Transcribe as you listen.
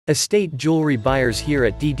Estate jewelry buyers. Here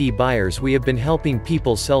at DD Buyers, we have been helping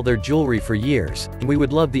people sell their jewelry for years, and we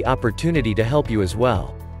would love the opportunity to help you as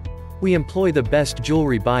well. We employ the best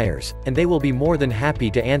jewelry buyers, and they will be more than happy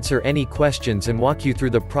to answer any questions and walk you through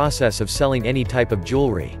the process of selling any type of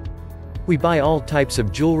jewelry. We buy all types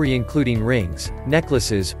of jewelry including rings,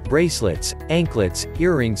 necklaces, bracelets, anklets,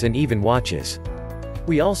 earrings and even watches.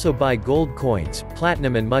 We also buy gold coins,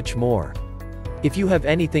 platinum and much more. If you have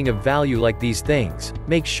anything of value like these things,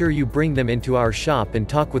 make sure you bring them into our shop and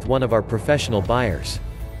talk with one of our professional buyers.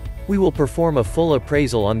 We will perform a full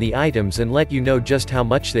appraisal on the items and let you know just how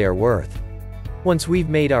much they are worth. Once we've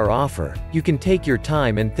made our offer, you can take your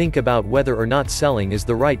time and think about whether or not selling is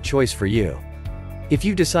the right choice for you. If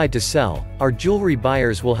you decide to sell, our jewelry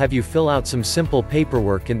buyers will have you fill out some simple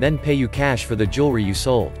paperwork and then pay you cash for the jewelry you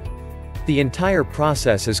sold. The entire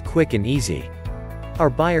process is quick and easy. Our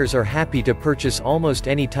buyers are happy to purchase almost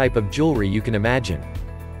any type of jewelry you can imagine.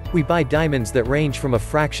 We buy diamonds that range from a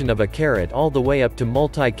fraction of a carat all the way up to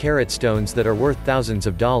multi-carat stones that are worth thousands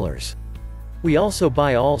of dollars. We also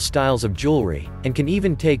buy all styles of jewelry, and can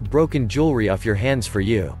even take broken jewelry off your hands for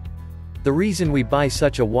you. The reason we buy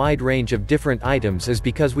such a wide range of different items is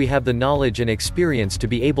because we have the knowledge and experience to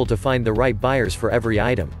be able to find the right buyers for every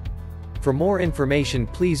item. For more information,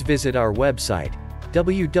 please visit our website,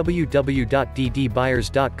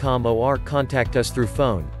 www.ddbuyers.com, or contact us through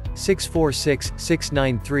phone,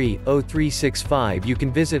 646-693-0365. You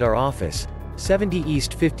can visit our office, 70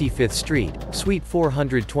 East 55th Street, Suite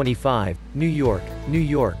 425, New York, New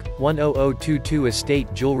York, 10022.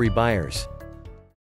 Estate Jewelry Buyers.